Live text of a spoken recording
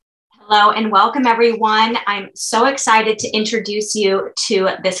Hello and welcome everyone. I'm so excited to introduce you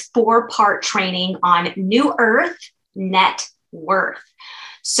to this 4-part training on New Earth net worth.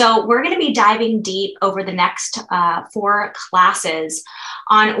 So we're going to be diving deep over the next 4 classes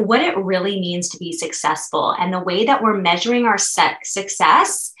on what it really means to be successful. And the way that we're measuring our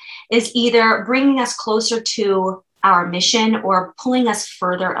success is either bringing us closer to our mission or pulling us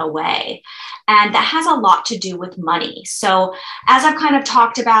further away. And that has a lot to do with money. So as I've kind of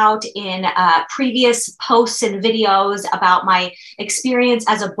talked about in previous posts and videos about my experience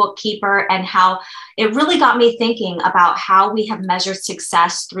as a bookkeeper and how it really got me thinking about how we have measured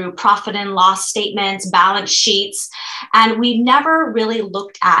success through profit and loss statements, balance sheets. And we never really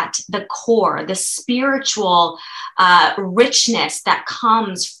looked at the core, the spiritual richness that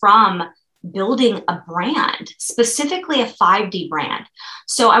comes from building a brand, specifically a 5D brand.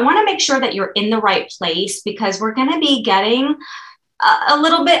 So I want to make sure that you're in the right place because we're going to be getting a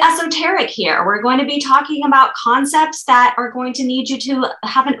little bit esoteric here. We're going to be talking about concepts that are going to need you to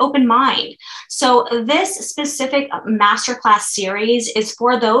have an open mind. So this specific masterclass series is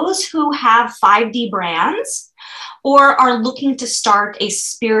for those who have 5D brands or are looking to start a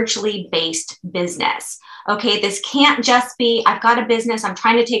spiritually based business. Okay, this can't just be, I've got a business, I'm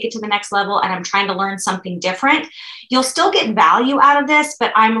trying to take it to the next level and I'm trying to learn something different. You'll still get value out of this,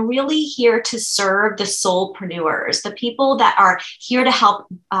 but I'm really here to serve the soulpreneurs, the people that are here to help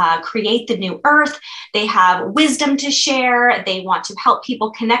create the new earth. They have wisdom to share. They want to help people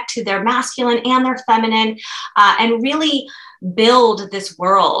connect to their masculine and their feminine and really build this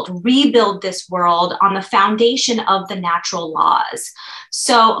world, rebuild this world on the foundation of the natural laws.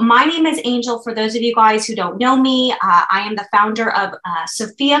 So my name is Angel. For those of you guys who don't know me, I am the founder of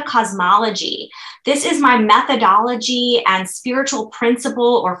Sophia Cosmology. This is my methodology and spiritual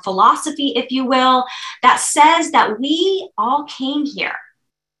principle or philosophy, if you will, that says that we all came here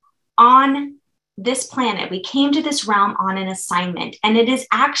on this planet. We came to this realm on an assignment, and it is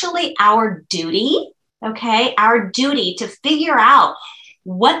actually our duty, okay, our duty to figure out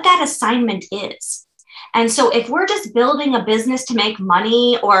what that assignment is. And so if we're just building a business to make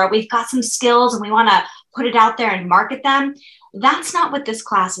money, or we've got some skills and we want to put it out there and market them, that's not what this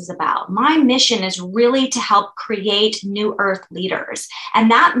class is about. My mission is really to help create new earth leaders.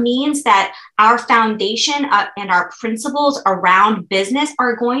 And that means that our foundation and our principles around business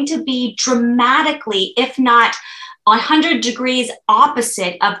are going to be dramatically, if not 100 degrees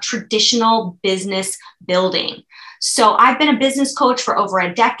opposite of traditional business building. So I've been a business coach for over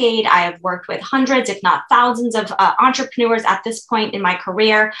a decade. I have worked with hundreds, if not thousands of entrepreneurs at this point in my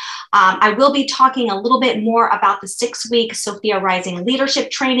career. I will be talking a little bit more about the 6-week Sophia Rising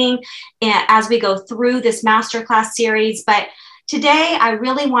leadership training as we go through this masterclass series. But today I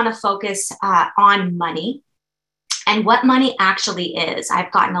really want to focus on money and what money actually is.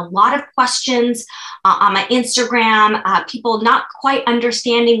 I've gotten a lot of questions on my Instagram, people not quite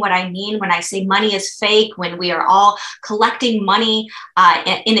understanding what I mean when I say money is fake, when we are all collecting money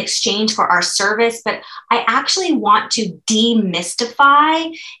in exchange for our service. But I actually want to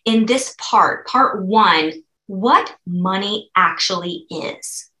demystify in this part 1, what money actually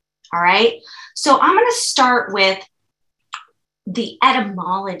is. All right. So I'm going to start with the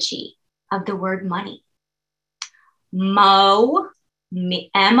etymology of the word money.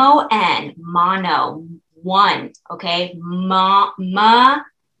 M-O-N, mono, one, okay?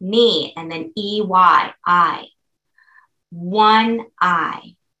 Me, and then E-Y, I. One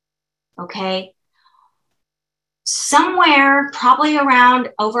I, okay? Somewhere, probably around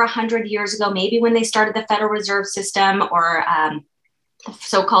over 100 years ago, maybe when they started the Federal Reserve System or the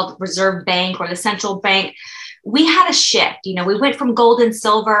so-called Reserve Bank or the central bank, we had a shift. You know, we went from gold and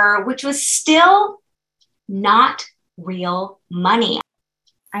silver, which was still not real money.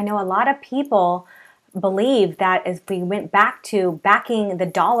 I know a lot of people believe that if we went back to backing the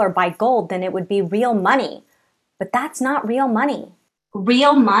dollar by gold, then it would be real money. But that's not real money.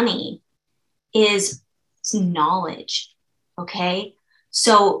 Real money is knowledge, okay?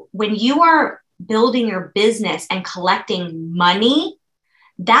 So when you are building your business and collecting money,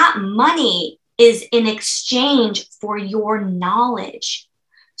 that money is in exchange for your knowledge.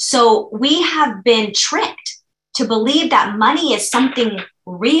 So we have been tricked to believe that money is something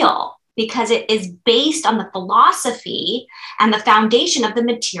real because it is based on the philosophy and the foundation of the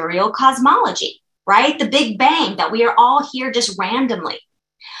material cosmology, right? The Big Bang, that we are all here just randomly.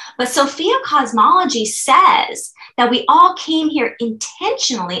 But Sophia Cosmology says that we all came here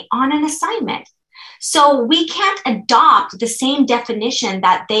intentionally on an assignment. So we can't adopt the same definition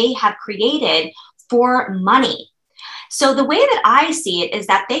that they have created for money. So the way that I see it is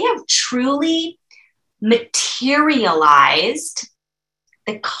that they have truly materialized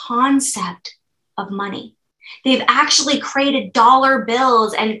the concept of money. They've actually created dollar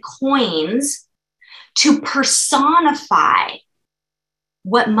bills and coins to personify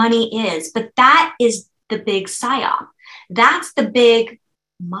what money is. But that is the big psyop. That's the big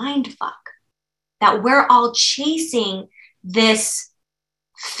mind fuck, that we're all chasing this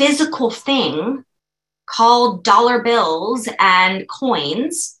physical thing called dollar bills and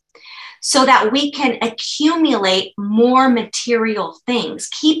coins so that we can accumulate more material things,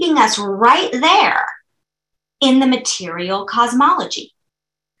 keeping us right there in the material cosmology.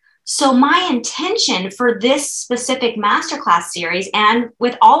 So my intention for this specific masterclass series, and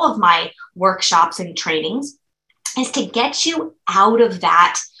with all of my workshops and trainings, is to get you out of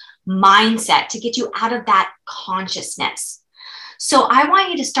that mindset, to get you out of that consciousness. So I want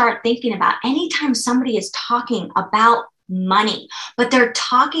you to start thinking about anytime somebody is talking about money, but they're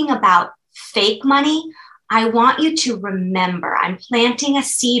talking about fake money, I want you to remember, I'm planting a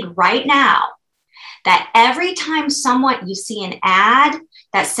seed right now, that every time you see an ad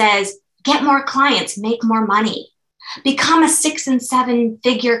that says, get more clients, make more money, become a 6 and 7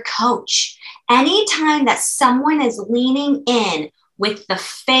 figure coach, anytime that someone is leaning in with the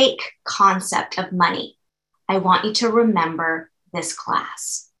fake concept of money, I want you to remember this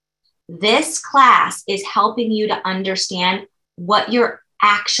class. This class is helping you to understand what you're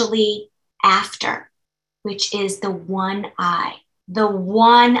actually after, which is the one eye, the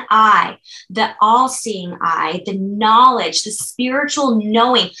all-seeing eye, the knowledge, the spiritual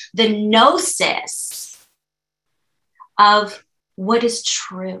knowing, the gnosis of what is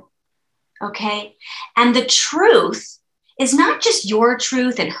true, okay? And the truth is not just your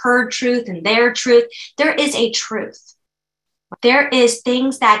truth and her truth and their truth. There is a truth. There is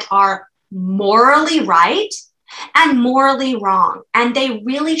things that are morally right and morally wrong, and they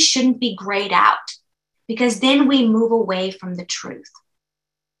really shouldn't be grayed out, because then we move away from the truth.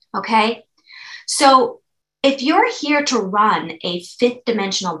 Okay? So if you're here to run a 5th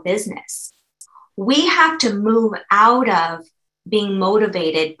dimensional business, we have to move out of being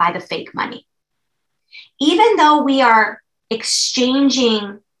motivated by the fake money. Even though we are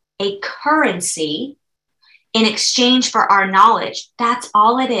exchanging a currency in exchange for our knowledge, that's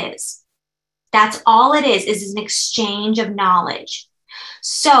all it is. That's all it is an exchange of knowledge.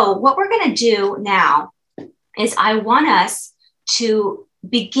 So what we're going to do now is I want us to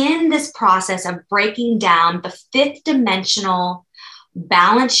begin this process of breaking down the 5th dimensional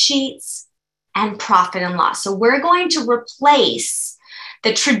balance sheets and profit and loss. So we're going to replace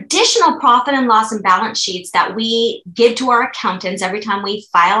the traditional profit and loss and balance sheets that we give to our accountants every time we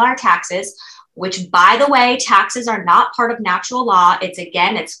file our taxes, which, by the way, taxes are not part of natural law.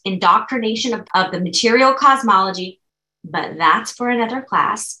 It's indoctrination of the material cosmology, but that's for another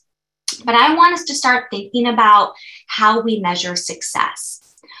class. But I want us to start thinking about how we measure success.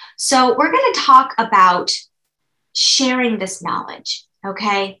 So we're going to talk about sharing this knowledge,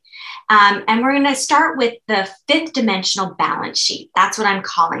 okay? And we're going to start with the 5th dimensional balance sheet. That's what I'm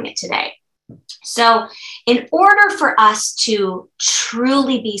calling it today. So in order for us to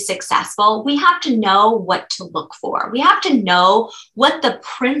truly be successful, we have to know what to look for. We have to know what the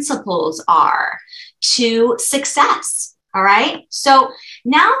principles are to success. All right. So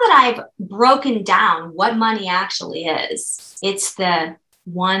now that I've broken down what money actually is, it's the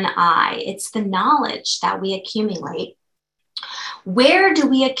one eye, it's the knowledge that we accumulate. Where do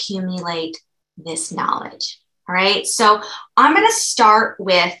we accumulate this knowledge? All right. So I'm going to start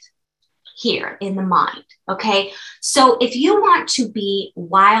with here in the mind. Okay. So if you want to be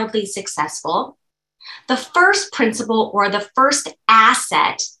wildly successful, the first principle or the first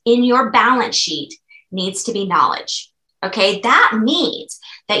asset in your balance sheet needs to be knowledge. Okay. That means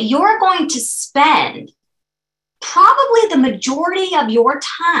that you're going to spend probably the majority of your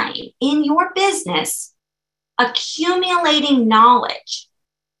time in your business accumulating knowledge.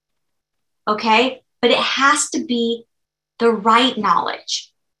 Okay. But it has to be the right knowledge.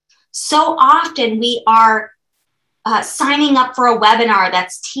 So often we are signing up for a webinar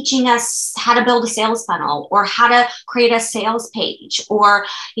that's teaching us how to build a sales funnel, or how to create a sales page, or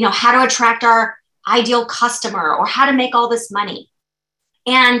how to attract our ideal customer, or how to make all this money.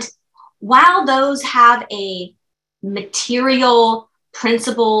 And while those have a material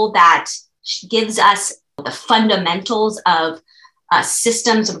principle that gives us the fundamentals of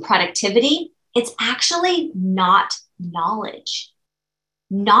systems and productivity, it's actually not knowledge.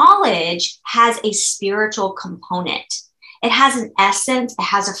 Knowledge has a spiritual component. It has an essence, it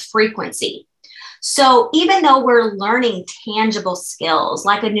has a frequency. So even though we're learning tangible skills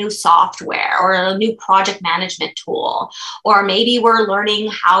like a new software or a new project management tool, or maybe we're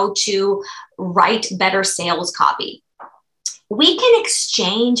learning how to write better sales copy, We can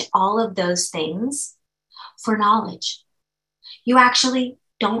exchange all of those things for knowledge. You actually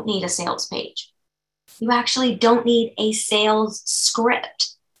don't need a sales page. You actually don't need a sales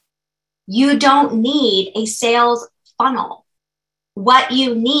script. You don't need a sales funnel. What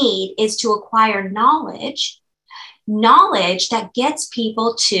you need is to acquire knowledge that gets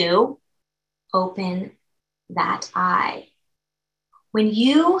people to open that eye. When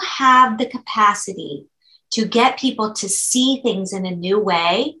you have the capacity to get people to see things in a new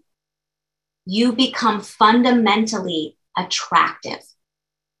way, you become fundamentally attractive.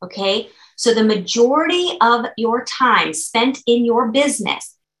 Okay? So the majority of your time spent in your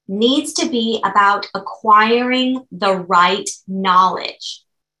business needs to be about acquiring the right knowledge.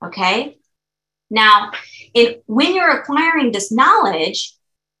 Okay? Now, when you're acquiring this knowledge,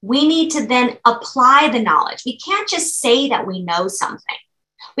 we need to then apply the knowledge. We can't just say that we know something.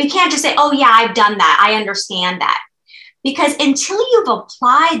 We can't just say, oh yeah, I've done that. I understand that. Because until you've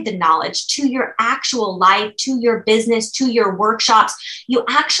applied the knowledge to your actual life, to your business, to your workshops, you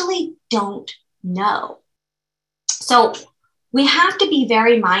actually don't know. So we have to be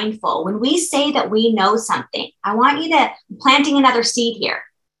very mindful. When we say that we know something, I want you to, planting another seed here.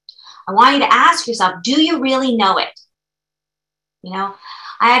 I want you to ask yourself, do you really know it? You know,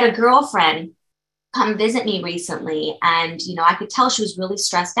 I had a girlfriend come visit me recently, and, I could tell she was really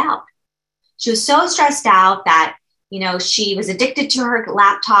stressed out. She was so stressed out that, she was addicted to her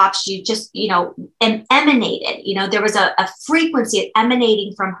laptop. She just, emanated, there was a frequency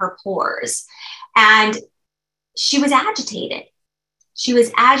emanating from her pores, and she was agitated. She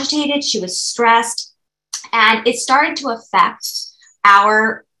was stressed, and it started to affect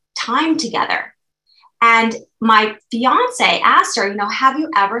our time together. And my fiance asked her, have you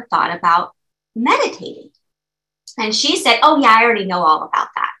ever thought about meditating? And she said, oh yeah, I already know all about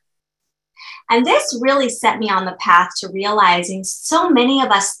that. And this really set me on the path to realizing so many of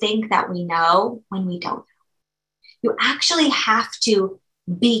us think that we know when we don't know. You actually have to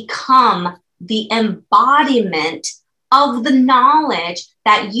become the embodiment of the knowledge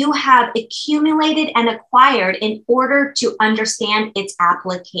that you have accumulated and acquired in order to understand its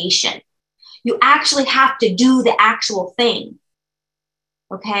application. You actually have to do the actual thing.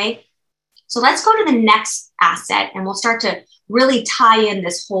 Okay? So let's go to the next asset, and we'll start to really tie in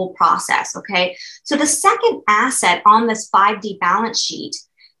this whole process. Okay? So the second asset on this 5D balance sheet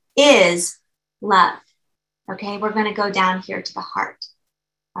is love. Okay? We're going to go down here to the heart.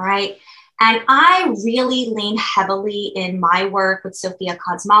 All right? And I really lean heavily in my work with Sophia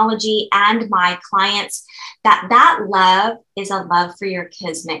Cosmology and my clients that love is a love for your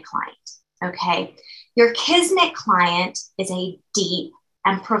Kismet client. Okay. Your Kismet client is a deep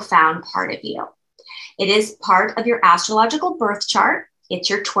and profound part of you. It is part of your astrological birth chart. It's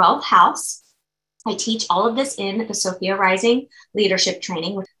your 12th house. I teach all of this in the Sophia Rising leadership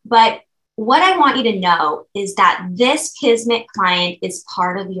training. But what I want you to know is that this Kismet client is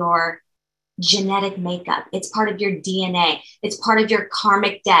part of your genetic makeup. It's part of your DNA. It's part of your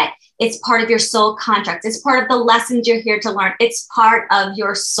karmic debt. It's part of your soul contracts. It's part of the lessons you're here to learn. It's part of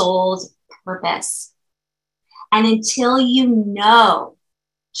your soul's purpose. And until you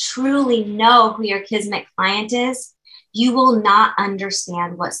truly know who your Kismet client is, you will not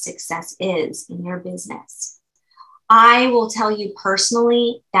understand what success is in your business. I will tell you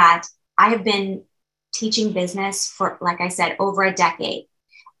personally that I have been teaching business for, like I said, over a decade.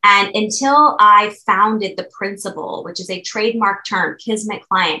 And until I founded the principle, which is a trademark term, Kismet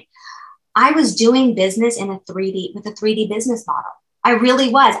client, I was doing business with a 3D business model. I really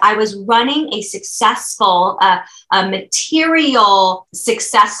was. I was running a successful, a material,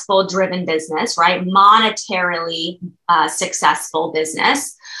 successful driven business, right? Monetarily successful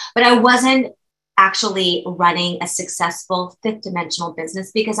business, but I wasn't actually running a successful fifth dimensional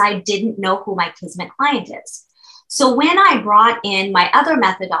business because I didn't know who my Kismet client is. So when I brought in my other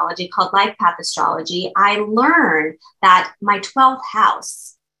methodology called Life Path Astrology, I learned that my 12th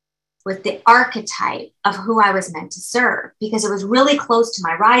house was the archetype of who I was meant to serve because it was really close to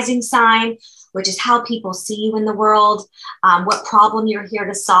my rising sign, which is how people see you in the world, what problem you're here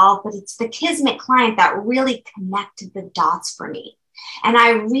to solve. But it's the Kismet client that really connected the dots for me. And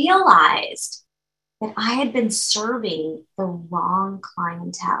I realized that I had been serving the wrong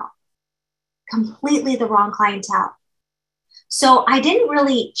clientele. Completely the wrong clientele. So I didn't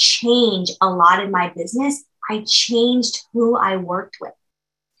really change a lot in my business. I changed who I worked with.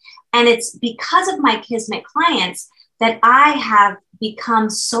 And it's because of my Kismet clients that I have become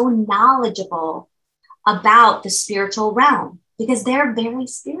so knowledgeable about the spiritual realm because they're very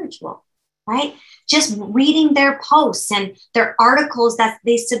spiritual, right? Just reading their posts and their articles that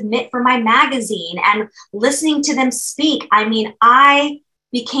they submit for my magazine and listening to them speak. I mean, I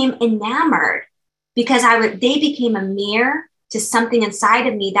became enamored because they became a mirror to something inside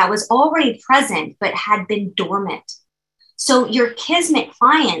of me that was already present, but had been dormant. So your Kismet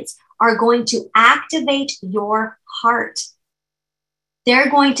clients are going to activate your heart. They're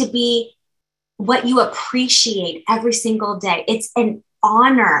going to be what you appreciate every single day. It's an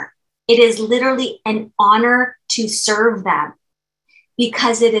honor. It is literally an honor to serve them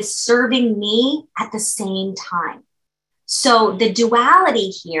because it is serving me at the same time. So the duality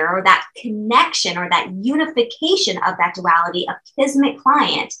here, or that connection or that unification of that duality of Kismet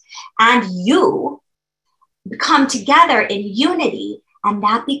client and you come together in unity, and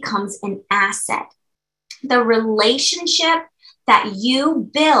that becomes an asset. The relationship that you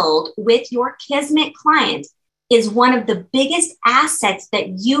build with your Kismet client is one of the biggest assets that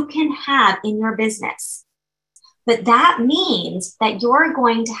you can have in your business. But that means that you're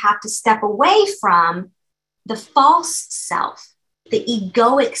going to have to step away from the false self, the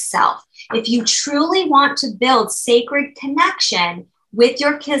egoic self. If you truly want to build sacred connection with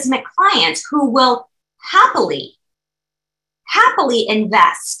your Kismet clients who will happily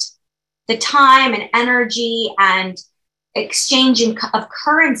invest the time and energy and exchanging of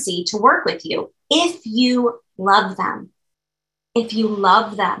currency to work with you, if you love them. If you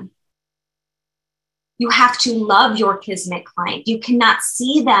love them, you have to love your Kismet client. You cannot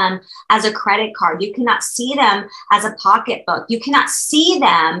see them as a credit card. You cannot see them as a pocketbook. You cannot see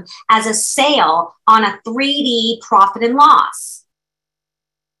them as a sale on a 3D profit and loss.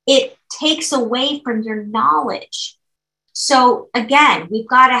 It takes away from your knowledge. So again, we've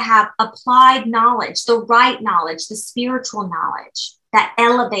got to have applied knowledge, the right knowledge, the spiritual knowledge that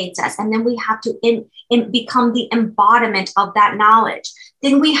elevates us. And then we have to become the embodiment of that knowledge.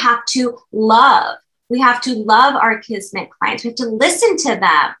 Then we have to love. We have to love our Kismet clients. We have to listen to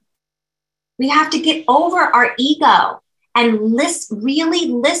them. We have to get over our ego and really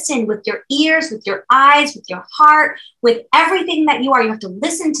listen with your ears, with your eyes, with your heart, with everything that you are. You have to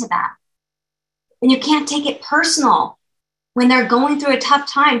listen to them. And you can't take it personal when they're going through a tough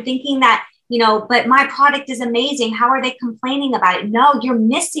time thinking that, but my product is amazing. How are they complaining about it? No, you're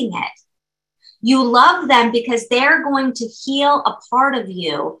missing it. You love them because they're going to heal a part of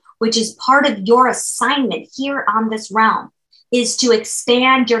you, which is part of your assignment here on this realm, is to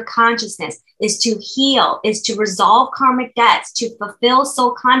expand your consciousness, is to heal, is to resolve karmic debts, to fulfill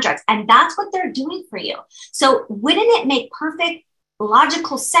soul contracts. And that's what they're doing for you. So wouldn't it make perfect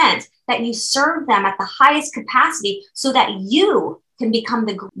logical sense that you serve them at the highest capacity so that you can become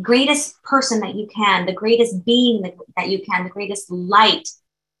the greatest person that you can, the greatest being that you can, the greatest light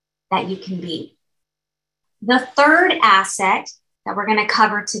that you can be? The third asset that we're going to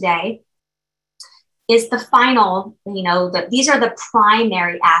cover today is the final, these are the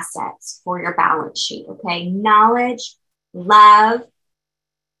primary assets for your balance sheet, okay? Knowledge, love,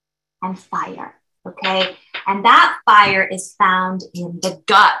 and fire, okay? And that fire is found in the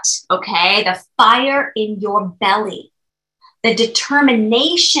gut, okay? The fire in your belly, the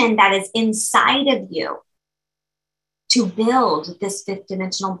determination that is inside of you to build this fifth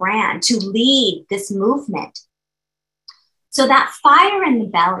dimensional brand, to lead this movement. So that fire in the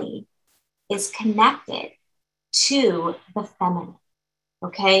belly is connected to the feminine,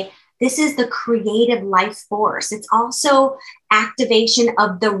 okay? This is the creative life force. It's also activation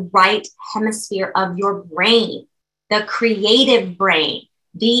of the right hemisphere of your brain, the creative brain,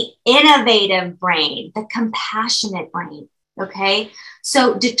 the innovative brain, the compassionate brain, okay?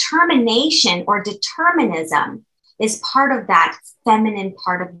 So determination or determinism is part of that feminine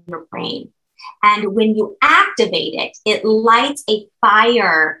part of your brain. And when you activate it, it lights a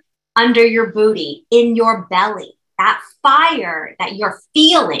fire under your booty, in your belly. That fire that you're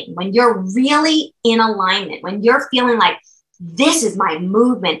feeling when you're really in alignment, when you're feeling like, this is my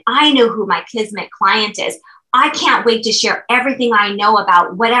movement. I know who my Kismet client is. I can't wait to share everything I know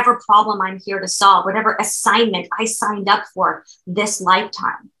about whatever problem I'm here to solve, whatever assignment I signed up for this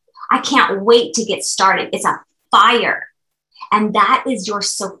lifetime. I can't wait to get started. It's a fire. And that is your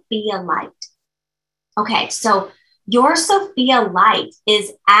Sophia light. Okay, so your Sophia light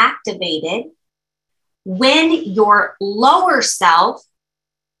is activated when your lower self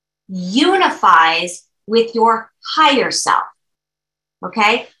unifies with your higher self.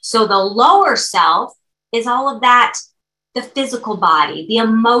 Okay, so the lower self is all of that, the physical body, the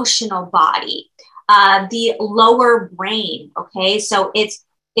emotional body, the lower brain. Okay, so it's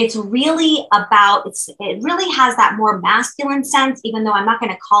really about, it really has that more masculine sense, even though I'm not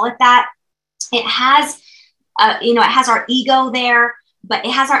going to call it that. It has, it has our ego there, but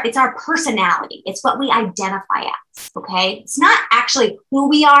it's our personality. It's what we identify as, okay? It's not actually who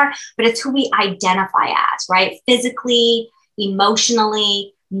we are, but it's who we identify as, right? Physically,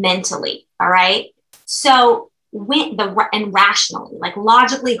 emotionally, mentally, all right? So and rationally, like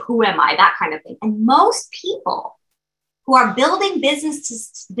logically, who am I? That kind of thing. And most people who are building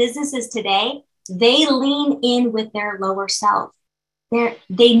businesses today, they lean in with their lower self.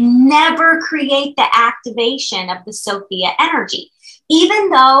 They never create the activation of the Sophia energy, even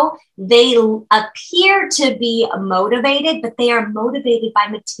though they appear to be motivated, but they are motivated by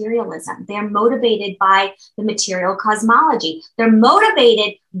materialism. They're motivated by the material cosmology. They're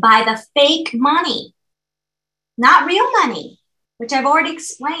motivated by the fake money, not real money, which I've already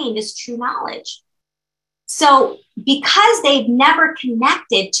explained is true knowledge. So because they've never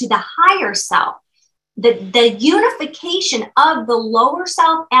connected to the higher self, the unification of the lower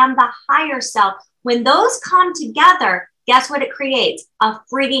self and the higher self, when those come together, guess what it creates? A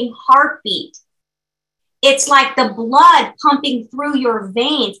frigging heartbeat. It's like the blood pumping through your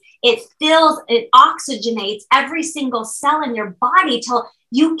veins. It oxygenates every single cell in your body till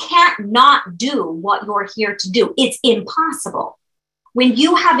you can't not do what you're here to do. It's impossible. When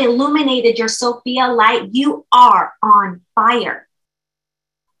you have illuminated your Sophia light, you are on fire.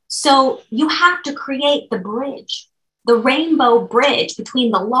 So you have to create the bridge, the rainbow bridge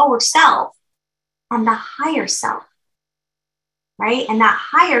between the lower self and the higher self, right? And that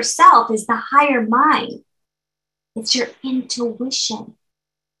higher self is the higher mind. It's your intuition.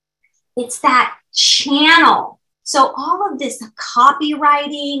 It's that channel. So all of this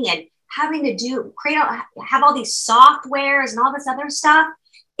copywriting and having to have all these softwares and all this other stuff,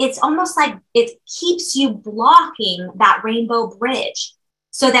 it's almost like it keeps you blocking that rainbow bridge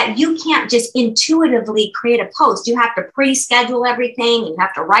so that you can't just intuitively create a post. You have to pre-schedule everything. You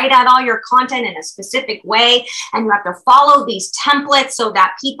have to write out all your content in a specific way. And you have to follow these templates so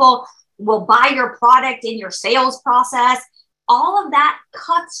that people will buy your product in your sales process. All of that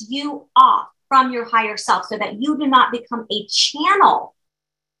cuts you off from your higher self so that you do not become a channel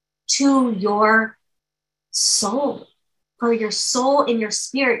to your soul, for your soul and your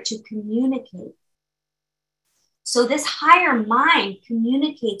spirit to communicate. So this higher mind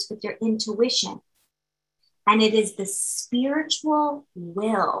communicates with your intuition. And it is the spiritual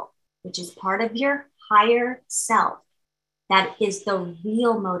will, which is part of your higher self, that is the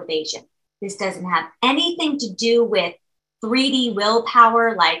real motivation. This doesn't have anything to do with 3D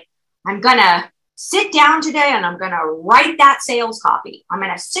willpower, like I'm going to sit down today and I'm going to write that sales copy. I'm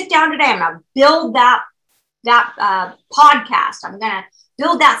going to sit down today. I'm going to build that podcast. I'm going to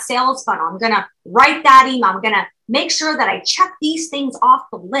build that sales funnel. I'm going to write that email. I'm going to make sure that I check these things off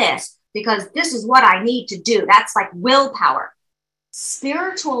the list because this is what I need to do. That's like willpower.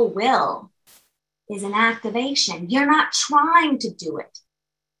 Spiritual will is an activation. You're not trying to do it.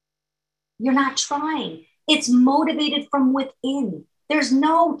 You're not trying. It's motivated from within. There's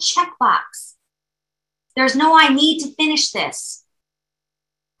no checkbox. There's no, I need to finish this.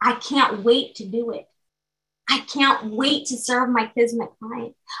 I can't wait to do it. I can't wait to serve my Kismet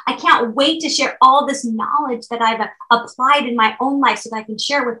client. I can't wait to share all this knowledge that I've applied in my own life so that I can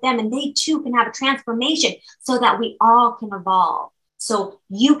share with them and they too can have a transformation so that we all can evolve. So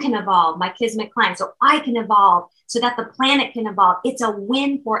you can evolve, my Kismet client, so I can evolve, so that the planet can evolve. It's a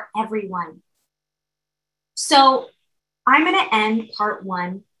win for everyone. So I'm going to end part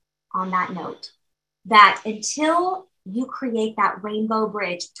 1 on that note, that until you create that rainbow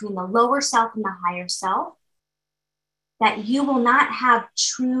bridge between the lower self and the higher self, that you will not have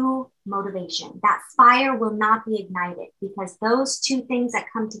true motivation. That fire will not be ignited, because those two things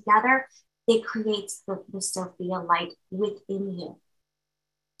that come together, it creates the Sophia light within you.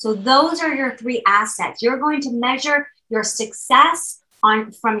 So those are your 3 assets. You're going to measure your success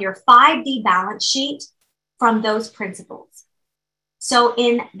from your 5D balance sheet from those principles. So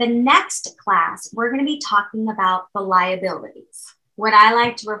in the next class, we're going to be talking about the liabilities, what I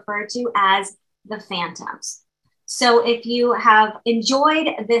like to refer to as the phantoms. So if you have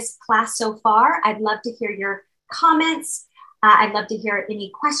enjoyed this class so far, I'd love to hear your comments. I'd love to hear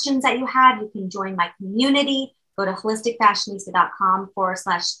any questions that you have. You can join my community. Go to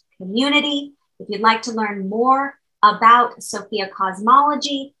holisticfashionista.com/community. If you'd like to learn more about Sophia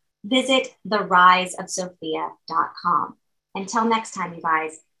cosmology, visit theriseofsophia.com. Until next time, you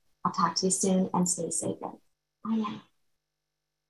guys, I'll talk to you soon and stay safe. Bye now.